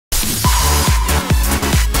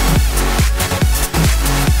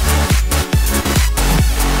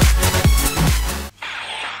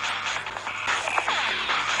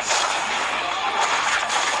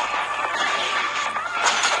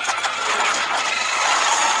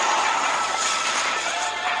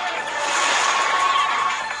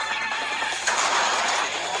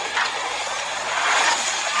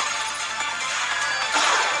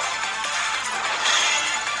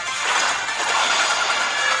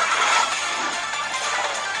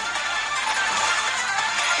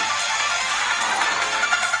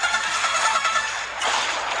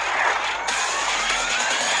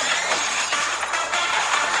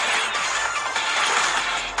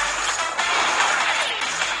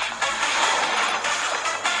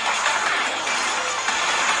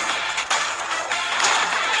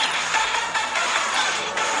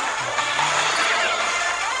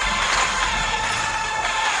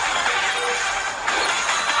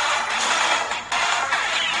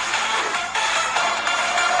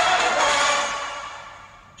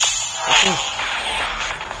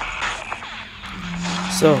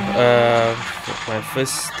So, my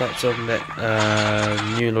first thoughts on that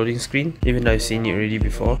new loading screen, even though I've seen it already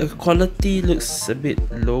before. The quality looks a bit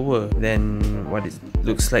lower than what it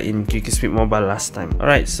looks like in Garena Speed Mobile last time.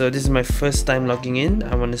 Alright, so this is my first time logging in.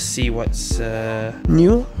 I want to see what's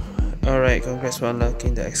new. Alright, congrats for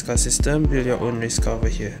unlocking the X-Car system. Build your own race car over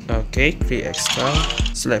here. Okay, create X-Car.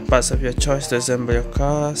 Select parts of your choice to assemble your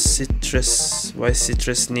car. Citrus. Why is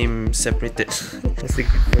Citrus name separated? Let's take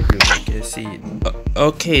it for you. Okay, see it.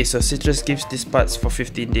 Okay, so Citrus gives these parts for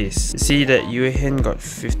 15 days. See that Yuhen got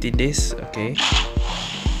 15 days. Okay.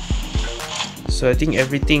 So I think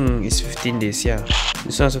everything is 15 days, yeah.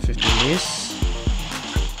 This one also 15 days.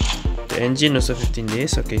 The engine also 15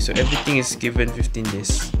 days. Okay, so everything is given 15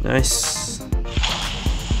 days. Nice.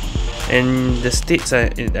 And the states are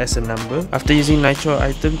as a number. After using nitro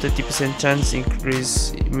item, 30% chance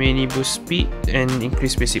increase mini boost speed and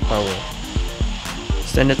increase basic power.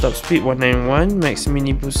 Standard top speed 191, max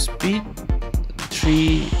mini boost speed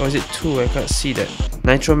 3, or is it 2? I can't see that.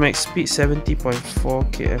 Nitro max speed 70.4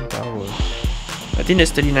 km power. I think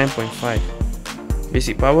that's 39.5.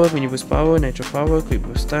 Basic power, mini boost power, nitro power, quick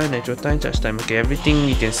boost time, nitro time, charge time. Okay, everything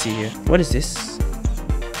you can see here. What is this?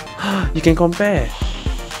 You can compare.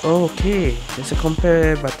 Oh, okay, there's a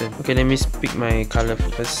compare button. Okay, let me pick my color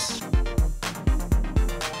first.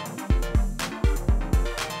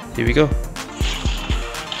 Here we go.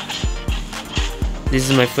 This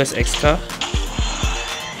is my first X-Car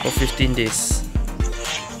for 15 days.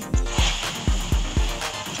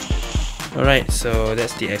 Alright, so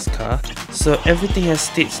that's the X-Car. So everything has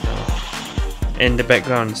states now. And the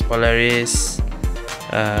backgrounds, Polaris,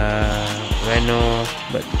 Renault,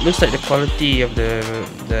 but looks like the quality of the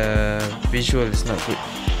visual is not good.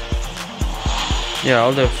 Yeah,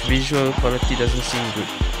 all the visual quality doesn't seem good.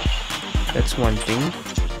 That's one thing.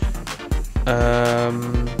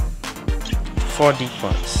 4D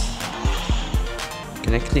parts.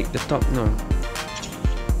 Can I click the top? No.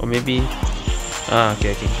 Or maybe...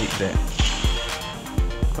 okay, I can click that.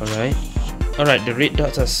 Alright. Alright, the red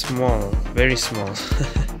dots are small. Very small.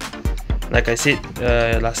 Like I said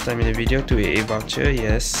last time in the video, 2AA voucher,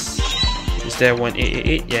 yes. Is there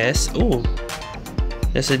 1888? Yes. Oh!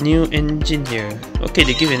 There's a new engine here. Okay,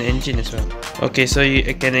 they give an engine as well. Okay, so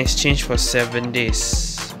you can exchange for 7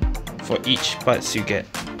 days for each parts you get.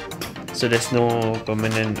 So there's no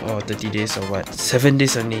permanent or 30 days or what. 7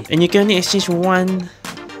 days only. And you can only exchange one.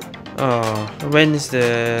 Oh, when is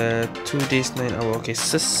the 2 days 9 hour? Okay,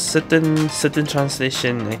 so certain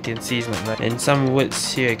translation I can see is not right. And some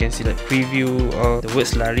words here I can see like preview or the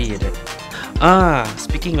words lari.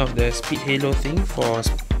 Speaking of the Speed Halo thing for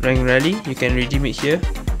rank rally, you can redeem it here.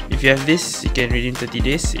 If you have this, you can redeem 30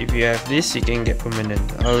 days. If you have this, you can get permanent.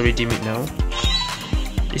 I'll redeem it now.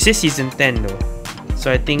 It says season 10 though.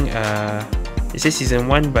 So I think it says season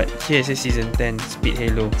 1, but here it says season 10 Speed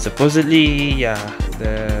Halo. Supposedly, yeah,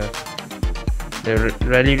 the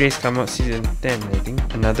rally race come out season 10, I think.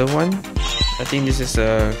 Another one. I think this is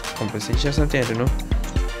a compensation or something, I don't know.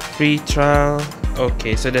 Free trial.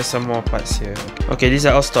 Okay, so there's some more parts here. Okay, these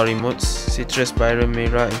are all story modes. Citrus, Byron,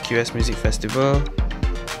 Mera, and QS Music Festival.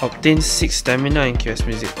 Obtain 6 stamina in QS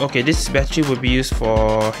Music. Okay, this battery will be used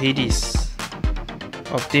for Hades.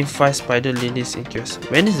 Obtain 5 spider lilies in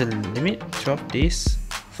QS. When is the limit? 12 days?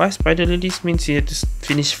 5 spider lilies means you have to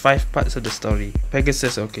finish 5 parts of the story.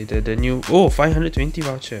 Pegasus, okay, the new... Oh, 520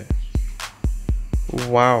 voucher.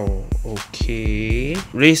 Wow, okay.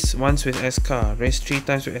 Race once with S-Car. Race 3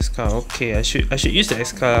 times with S-Car. Okay, I should use the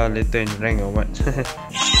S-Car later in rank or what.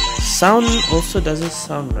 Sound also doesn't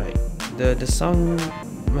sound right. The sound...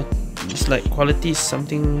 It's like quality is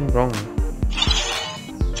something wrong.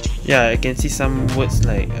 Yeah, I can see some words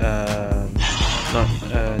like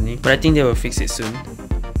but I think they will fix it soon.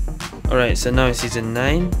 Alright, so now it's season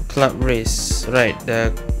 9 club race. Right,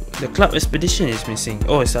 the club expedition is missing.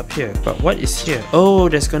 Oh, it's up here. But what is here? Oh,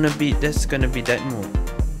 that's gonna be that mode,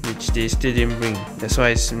 which they still didn't bring. That's why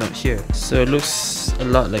it's not here. So it looks a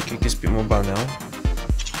lot like Garena Speed Mobile now.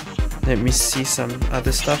 Let me see some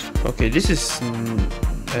other stuff. Okay, this is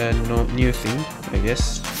no new thing, I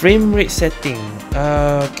guess. Frame rate setting.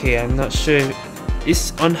 Okay, I'm not sure.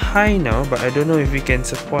 It's on high now, but I don't know if we can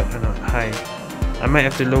support or not high. I might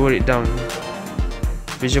have to lower it down.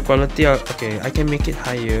 Visual quality, okay, I can make it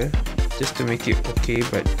higher just to make it okay,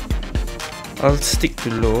 but I'll stick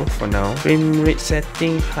to low for now. Frame rate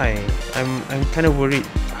setting high. I'm kind of worried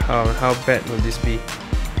how bad will this be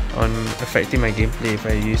on affecting my gameplay if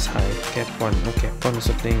I use high. Cap 1. Okay, Cap 1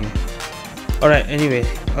 also playing. Alright, anyway,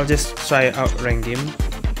 I'll just try out rank game.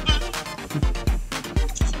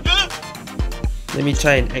 Let me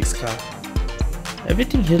try an X-Car.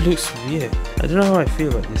 Everything here looks weird. I don't know how I feel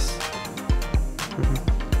about this.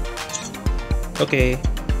 Okay,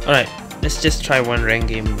 alright, let's just try one rank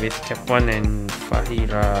game with Cap1 and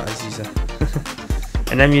Fahira Aziza.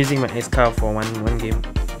 And I'm using my S-Car for one game.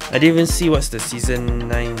 I didn't even see what's the season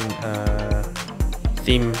 9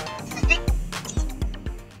 theme.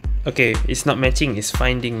 Okay, it's not matching, it's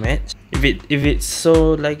finding match. If it's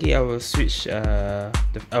so laggy, I will switch I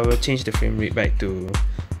will change the frame rate back to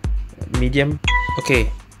medium.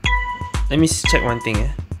 Okay, let me check one thing.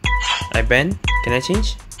 I ban. Can I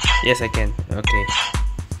change? Yes, I can. Okay.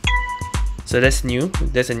 So that's new.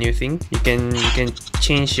 That's a new thing. You can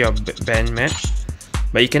change your ban map,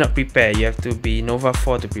 but you cannot prepare. You have to be Nova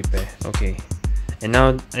 4 to prepare. Okay. And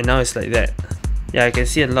now it's like that. Yeah, I can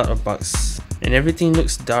see a lot of bugs, and everything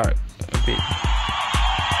looks dark a bit.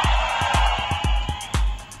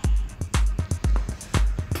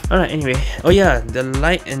 Alright, anyway. Oh yeah, the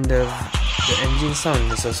light and the engine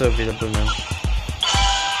sound is also available now.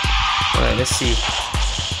 Alright, let's see.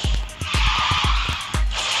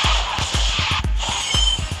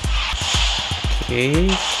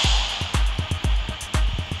 Okay.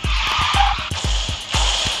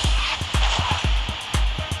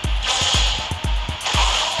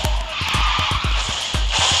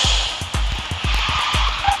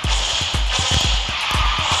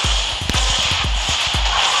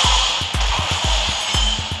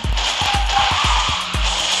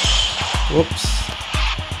 Whoops.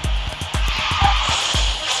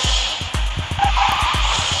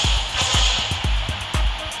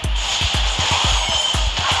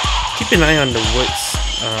 Keep an eye on the words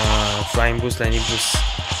flying boost, landing boost,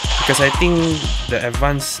 because I think the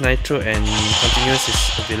advanced nitro and continuous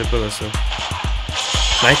is available also.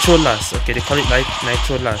 Nitro last, okay, they call it like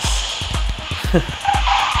nitro last.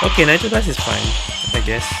 Okay, nitro last is fine, I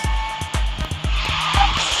guess.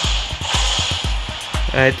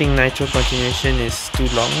 I think nitro continuation is too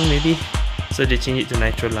long maybe, so they change it to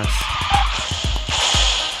nitro last.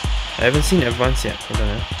 I haven't seen advanced yet, hold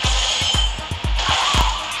on.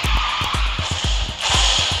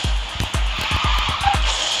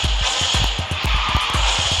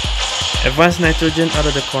 Advanced nitrogen out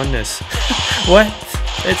of the corners. What?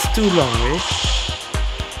 That's too long, right?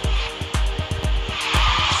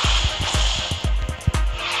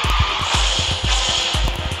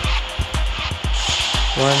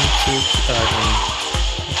 One, two,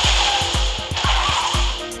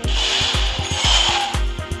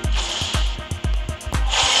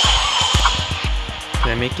 can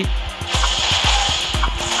I make it?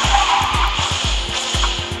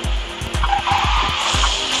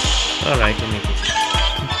 Alright, I can make it.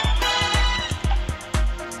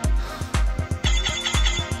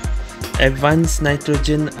 Advanced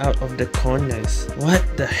nitrogen out of the corners. What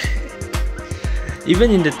the heck?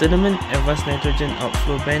 Even in the tournament, advanced nitrogen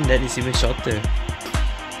outflow band, that is even shorter.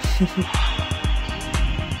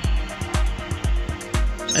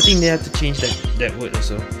 I think they have to change that word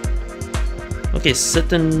also. Okay,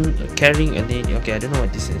 certain carrying a lady. Okay, I don't know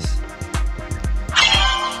what this is.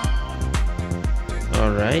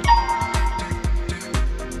 Alright.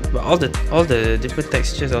 But all the different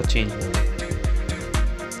textures all changed.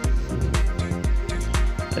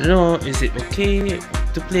 I don't know, is it okay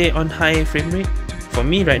to play on high frame rate? For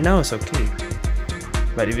me right now it's okay.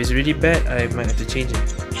 But if it's really bad, I might have to change it.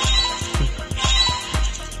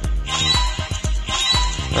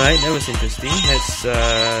 Alright, that was interesting. Let's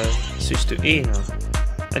switch to A now.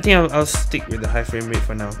 I think I'll stick with the high frame rate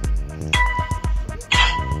for now.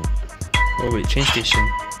 Oh wait, train station.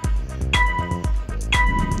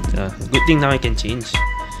 Good thing now I can change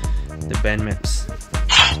the band maps.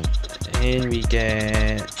 And we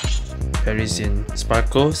get Parisian,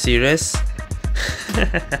 Sparko, Sirius.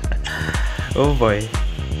 Oh boy.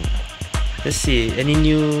 Let's see, any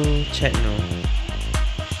new chat? No.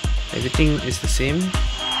 Everything is the same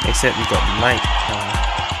except we got light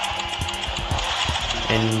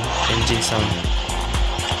and engine sound.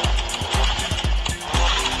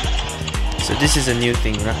 So this is a new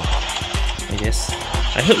thing, right? I guess.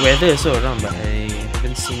 I heard weather is also around, but I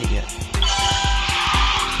haven't seen it yet.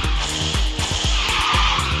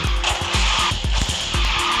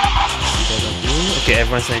 Okay,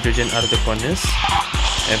 advanced nitrogen out of the corners.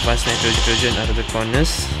 Advanced nitrogen out of the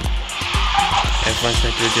corners. Advanced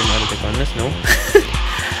nitrogen out of the corners. No.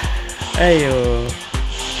 Ayo.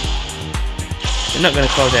 We're not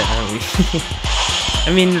gonna call that, are we?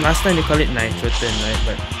 I mean, last time they call it nitrogen, right?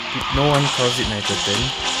 But no one calls it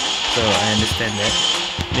nitrogen, so I understand that.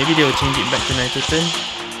 Maybe they will change it back to nitrogen,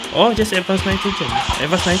 or just advanced nitrogen,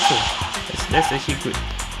 advanced nitro. That's actually good.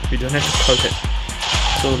 We don't have to call that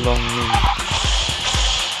so long name.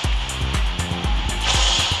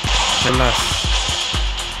 Nitro Last.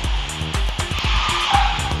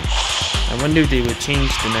 I wonder if they will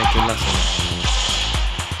change the Nitro Last or not.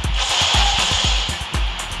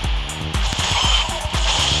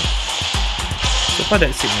 So far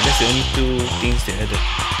that's it, man. That's the only two things they added.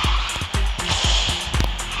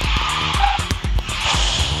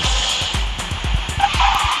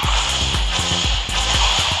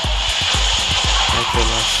 Nitro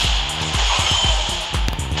Last.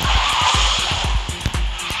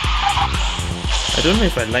 I don't know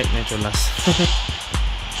if I like Nitro Last.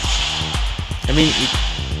 I mean, it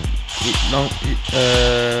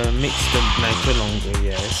makes the nitro longer,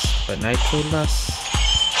 yes, but Nitro Last.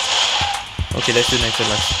 Okay, let's do Nitro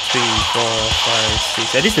Last. 3, 4, 5,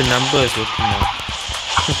 6. At least the number is working now.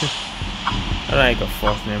 Alright, I got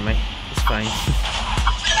 4th, never mind. It's fine.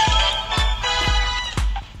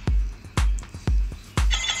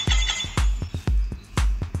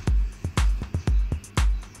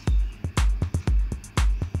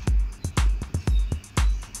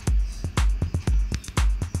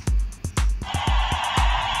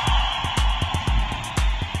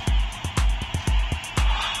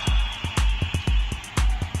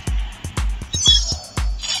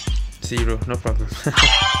 Zero, no problem.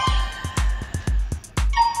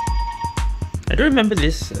 I don't remember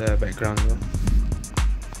this background though.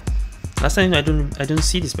 Last time I don't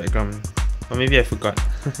see this background, or maybe I forgot.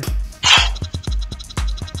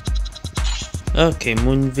 Okay,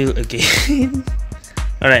 Moonville again.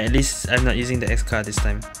 Alright, at least I'm not using the X card this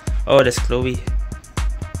time. Oh, that's Chloe.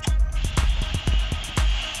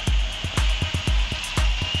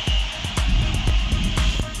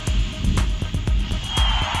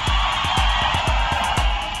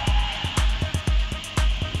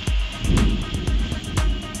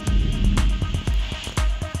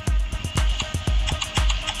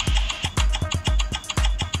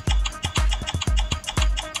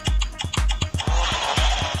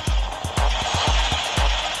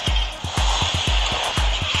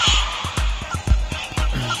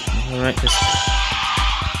 Alright, let's go.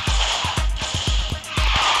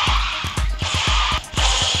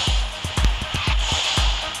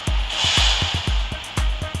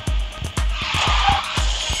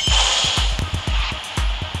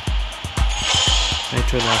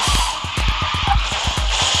 Nitro Last.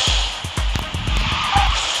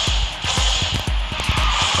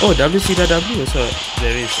 Oh, WCW also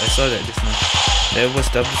there is. I saw that just now. There was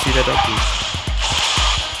WCW.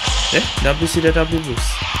 WCW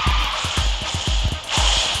boost.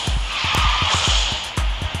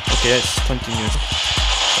 Okay, let's continue.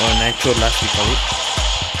 Or Nitro Last we call it.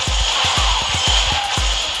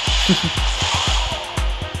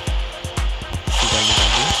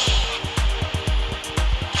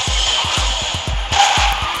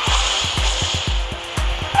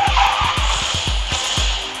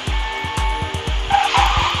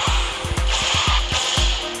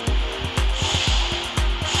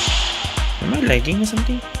 Am I lagging or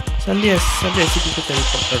something? Suddenly I see people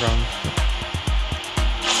teleport around.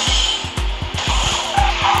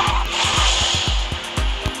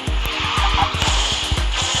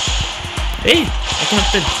 Hey! I can't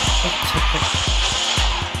turn! What the heck?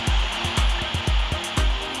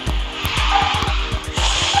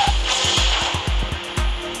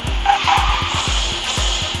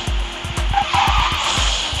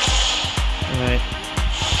 Alright.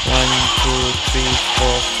 1, 2, 3,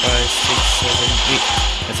 4, 5, 6, 7, 8.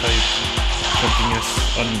 That's how you continuous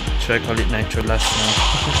on. Should I call it Nitro Last now?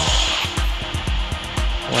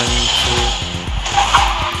 1, 2.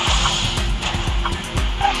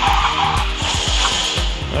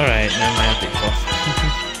 Alright, now I'll take 4th.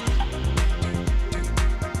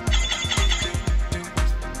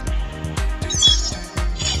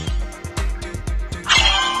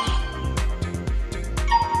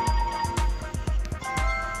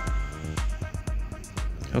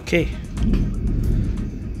 Okay.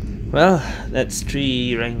 Well, that's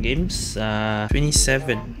 3 ranked games.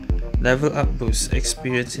 27. Level up boost,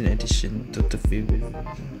 experience in addition, total favor.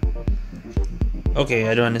 Okay,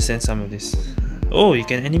 I don't understand some of this. Oh, you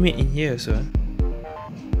can animate in here as well.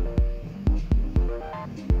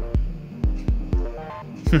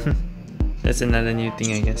 That's another new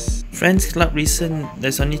thing, I guess. Friends Club recent,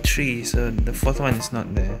 there's only 3, so the 4th one is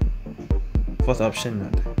not there. 4th option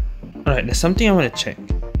not there. Alright, there's something I want to check.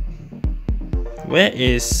 Where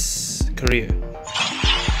is career?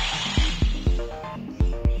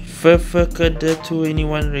 Furfurkada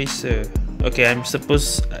 281 Racer. Okay, I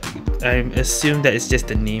assume that it's just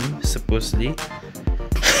the name, supposedly.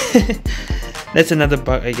 That's another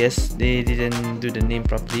bug, I guess. They didn't do the name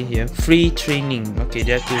properly here. Free training. Okay,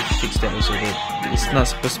 they have to fix that also. It's not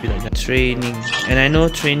supposed to be like that. Training. And I know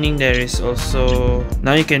training there is also...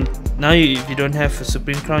 Now if you don't have a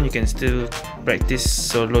Supreme Crown, you can still practice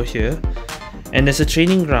solo here. And there's a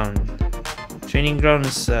training ground. Training ground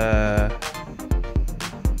is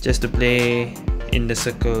just to play in the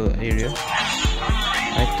circle area.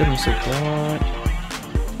 Item support.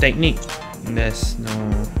 Technique. There's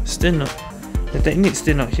no... Still not... The technique's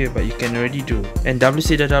still not here, but you can already do. And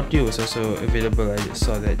WCW is also available. I just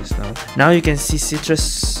saw that just now. Now you can see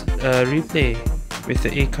Citrus replay with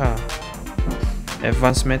the A car.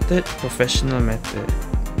 Advanced method, professional method,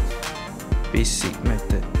 basic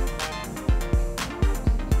method.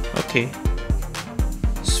 Okay.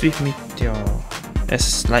 Swift Meteor.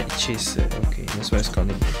 As Light Chaser. Okay, that's what it's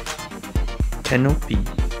calling. Canopy.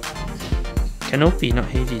 Canopy, not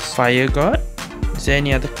Hades. Fire God. Is there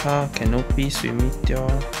any other car? Canopy, Swift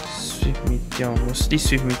Meteor, Swift Meteor, mostly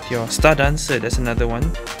Swift Meteor. Star Dancer, that's another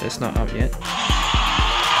one that's not out yet.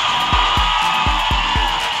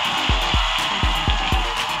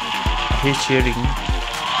 I hear cheering.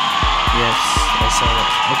 Yes, I saw that.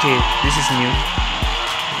 Okay, this is new.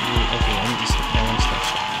 Okay, I want to start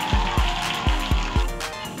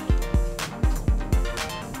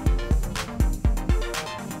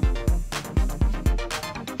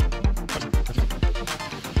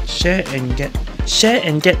Share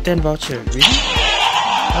and get 10 voucher. Really?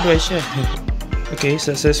 How do I share? Okay,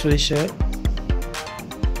 successfully shared.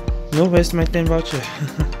 No, where's my 10 voucher?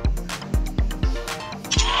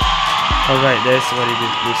 Alright, that's what it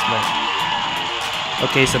looks like.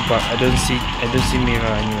 Okay, it's a bug. I don't see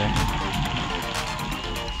Mira anywhere.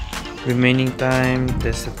 Remaining time,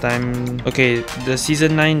 there's a time. Okay, the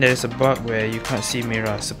season 9 there's a bug where you can't see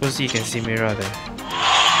Mira. Supposedly you can see Mira there.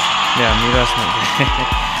 Yeah, Mira's not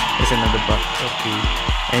there. There's another bug. Okay.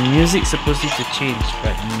 And music's supposed to change,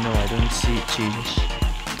 but no, I don't see it change.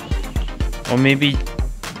 Or maybe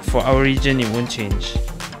for our region it won't change.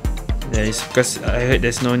 There is, because I heard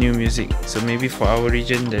there's no new music. So maybe for our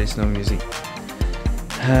region there is no music.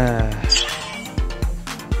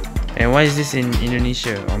 And why is this in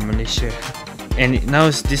Indonesia or Malaysia? And now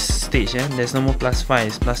it's this stage, there's no more +5,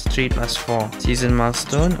 it's +3, +4. Season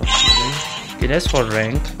milestone, okay. Okay, that's for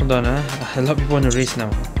rank. Hold on, a lot of people want to race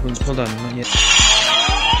now. Hold on, not yet.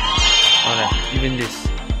 Alright, even this.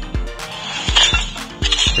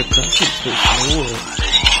 The graphics looks lower.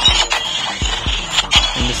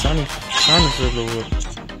 And the sound is lower.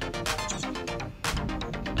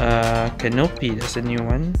 Canopy, that's a new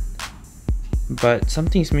one. But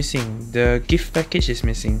something is missing. The gift package is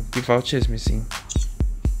missing. Gift voucher is missing.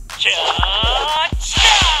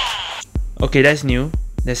 Okay, that's new.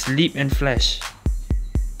 There's Leap and Flash.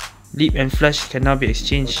 Leap and Flash cannot be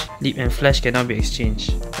exchanged. Leap and Flash cannot be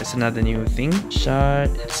exchanged. That's another new thing.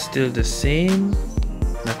 Shard, it's still the same.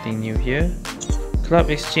 Nothing new here.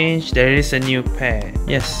 Club exchange, there is a new pair.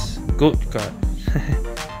 Yes, Goat God.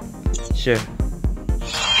 Sure.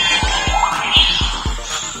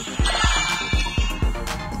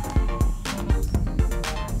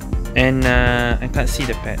 And I can't see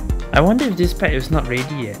the pet. I wonder if this pet is not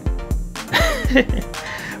ready yet.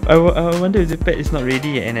 I wonder if the pet is not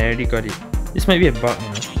ready yet and I already got it. This might be a bug, you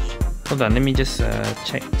know. Hold on, let me just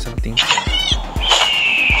check something.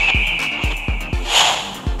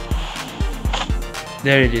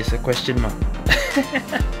 There it is, a question mark.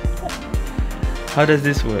 How does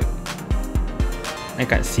this work? I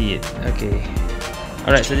can't see it. Okay.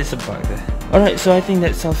 Alright, so this is a bug there. Alright, so I think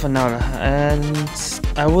that's all for now. And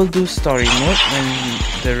I will do story mode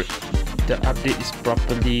when the update is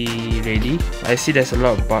properly ready. I see there's a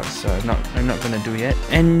lot of bugs, so I'm not gonna do yet.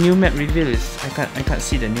 And new map reveal is I can't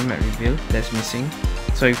see the new map reveal. That's missing,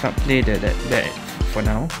 so you can't play that for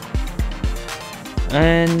now.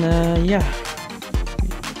 And yeah,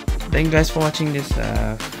 thank you guys for watching this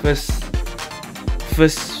first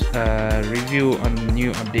review on the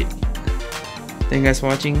new update. Thank you guys for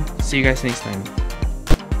watching. See you guys next time.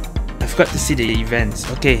 I forgot to see the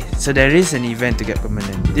events. Okay, so there is an event to get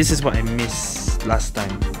permanent. This is what I missed last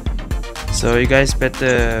time. So you guys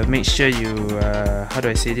better make sure you how do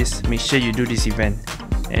I say this? Make sure you do this event,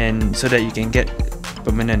 and so that you can get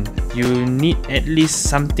permanent. You need at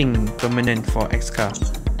least something permanent for X car.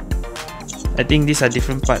 I think these are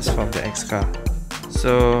different parts from the X car.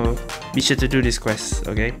 So be sure to do this quest,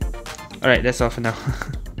 okay? Alright, that's all for now.